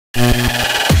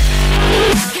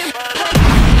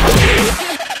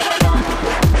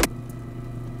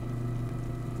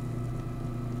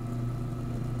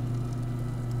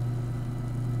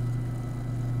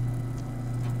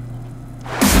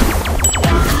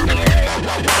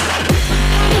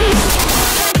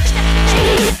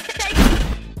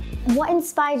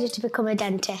inspired you to become a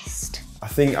dentist? I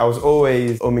think I was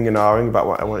always umming and ahhing about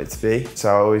what I wanted to be. So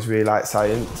I always really liked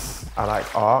science, I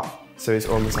like art. So it's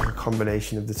almost like a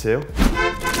combination of the two.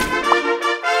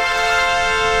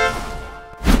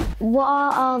 What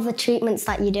are all the treatments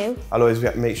that you do? I'll always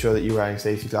make sure that you're wearing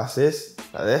safety glasses,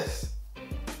 like this.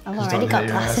 I've already got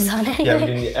glasses on anyway. Yeah, we're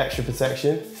doing the extra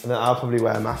protection. And then I'll probably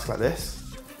wear a mask like this.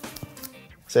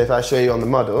 So if I show you on the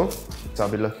model, so I'll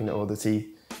be looking at all the teeth.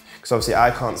 Because obviously I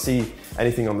can't see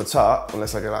anything on the top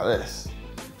unless I go like this.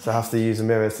 So I have to use a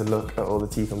mirror to look at all the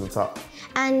teeth on the top.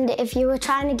 And if you were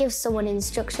trying to give someone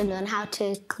instructions on how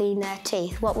to clean their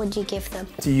teeth, what would you give them?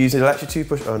 Do you use an electric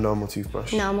toothbrush or a normal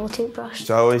toothbrush? Normal toothbrush.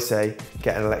 So I always say,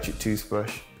 get an electric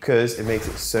toothbrush because it makes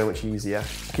it so much easier.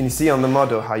 Can you see on the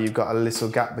model how you've got a little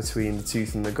gap between the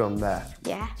tooth and the gum there?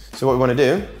 Yeah. So what we want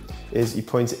to do is you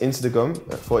point it into the gum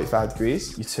at 45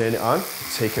 degrees, you turn it on,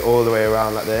 take it all the way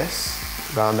around like this,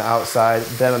 around the outside,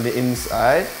 then on the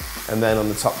inside, and then on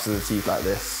the tops of the teeth like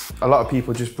this. A lot of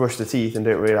people just brush the teeth and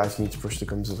don't realise you need to brush the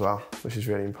gums as well, which is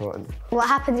really important. What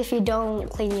happens if you don't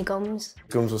clean your gums?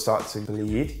 Gums will start to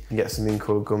bleed and get something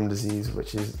called gum disease,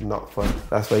 which is not fun.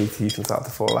 That's where your teeth can start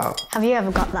to fall out. Have you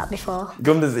ever got that before?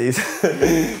 Gum disease?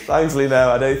 Thankfully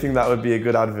no, I don't think that would be a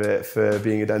good advert for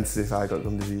being a dentist if I got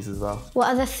gum disease as well. What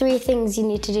are the 3 things you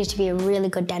need to do to be a really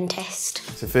good dentist?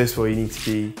 So first of all, you need to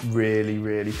be really,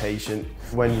 really patient.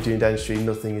 When you're doing dentistry,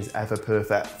 nothing is ever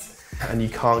perfect. And you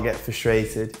can't get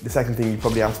frustrated. The second thing, you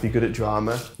probably have to be good at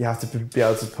drama. You have to be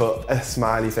able to put a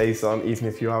smiley face on even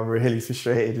if you are really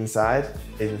frustrated inside.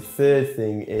 And the third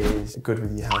thing is good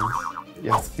with your hands.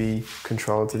 You have to be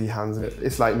controlled with your hands.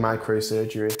 It's like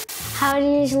microsurgery. How do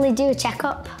you usually do a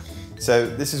checkup? So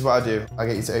this is what I do. I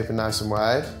get you to open nice and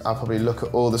wide. I'll probably look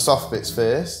at all the soft bits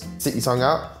first. Stick your tongue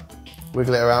out,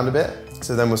 wiggle it around a bit.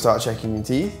 So then we'll start checking your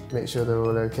teeth, make sure they're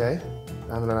all okay.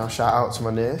 And then I'll shout out to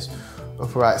my nurse.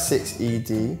 Upper right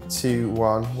 6ED,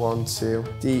 2112,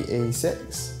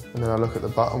 DE6. And then I'll look at the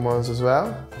bottom ones as well.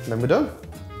 And then we're done.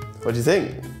 What do you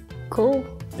think? Cool.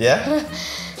 Yeah?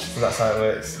 So that's how it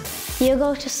works. You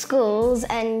go to schools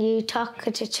and you talk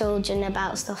to children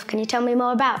about stuff. Can you tell me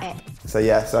more about it? So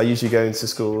yeah, so I usually go into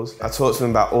schools. I talk to them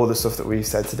about all the stuff that we've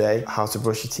said today, how to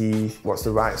brush your teeth, what's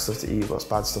the right stuff to eat, what's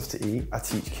bad stuff to eat. I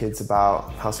teach kids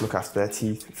about how to look after their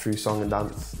teeth through song and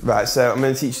dance. Right, so I'm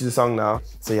going to teach you the song now.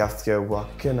 So you have to go,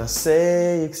 what can I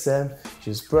say except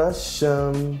just brush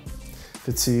 'em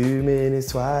for 2 minutes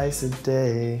twice a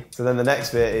day. So then the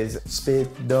next bit is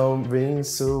spit, don't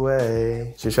rinse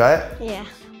away. Should we try it? Yeah.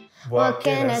 What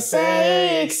can I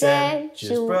say except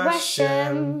just brush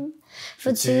 'em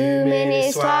for 2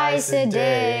 minutes twice a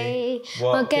day?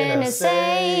 What can I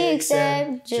say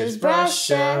except just brush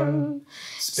 'em?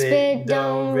 Spit,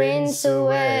 don't rinse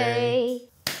away.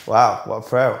 Wow, what a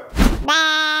pro.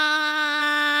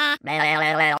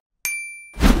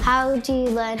 How do you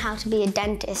learn how to be a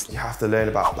dentist? You have to learn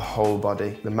about the whole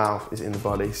body. The mouth is in the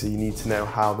body, so you need to know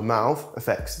how the mouth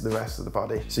affects the rest of the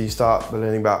body. So you start by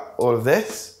learning about all of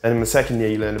this, and in the second year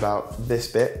you learn about this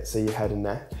bit, so your head and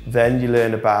neck. Then you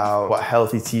learn about what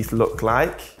healthy teeth look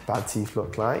like, bad teeth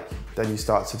look like. Then you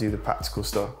start to do the practical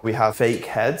stuff. We have fake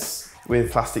heads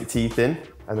with plastic teeth in,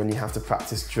 and then you have to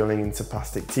practice drilling into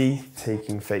plastic teeth,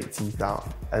 taking fake teeth out.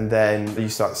 And then you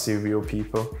start to see real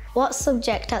people. What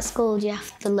subject at school do you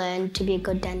have to learn to be a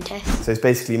good dentist? So it's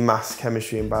basically maths,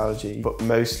 chemistry and biology, but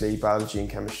mostly biology and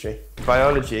chemistry.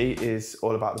 Biology is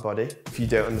all about the body. If you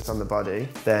don't understand the body,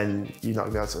 then you're not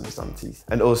going to be able to understand the teeth.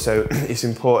 And also, it's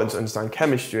important to understand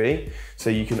chemistry so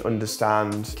you can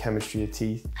understand chemistry of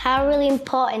teeth. How really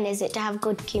important is it to have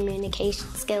good communication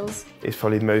skills? It's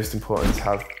probably most important to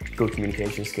have good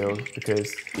communication skills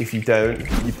because if you don't,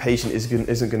 your patient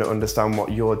isn't going to understand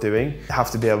what you're doing. You have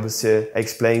to be able to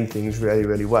explain things really,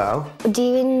 really well. Do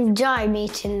you enjoy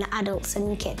meeting adults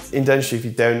and kids? In dentistry, if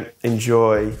you don't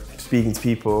enjoy speaking to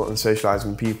people and socialising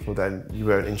with people, then you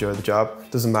won't enjoy the job.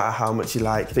 Doesn't matter how much you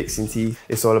like fixing teeth,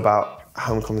 it's all about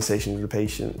having conversations with the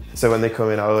patient. So when they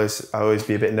come in, I always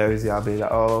be a bit nosy. I'll be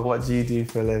like, oh, what do you do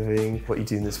for a living? What are you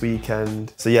doing this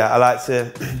weekend? So yeah, I like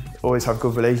to always have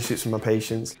good relationships with my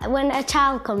patients. When a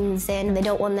child comes in and they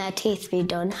don't want their teeth to be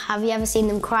done, have you ever seen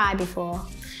them cry before?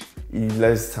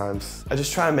 Loads of times. I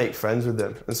just try and make friends with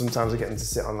them, and sometimes I get them to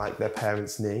sit on like their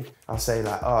parents' knee. I'll say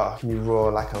like, oh, can you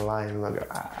roar like a lion? And I'll go,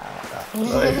 ah,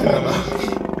 like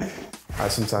that. I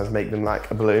sometimes make them like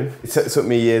a balloon. It took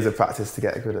me years of practice to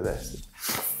get good at this.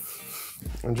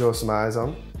 And draw some eyes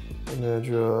on. And then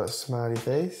draw a smiley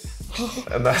face.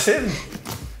 And that's it.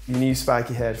 Your new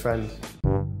spiky-haired friend.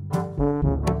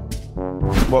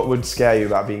 What would scare you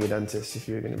about being a dentist if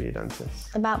you were going to be a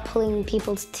dentist? About pulling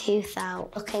people's teeth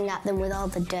out, looking at them with all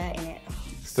the dirt in it.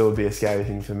 still be a scary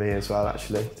thing for me as well,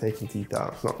 actually, taking teeth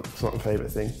out. It's not my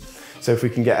favourite thing. So if we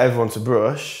can get everyone to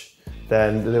brush,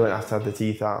 then they won't have to have their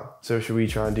teeth out. So should we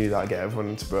try and do that, get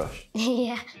everyone to brush?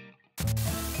 Yeah.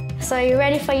 So you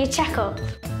ready for your checkup?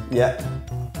 Yeah.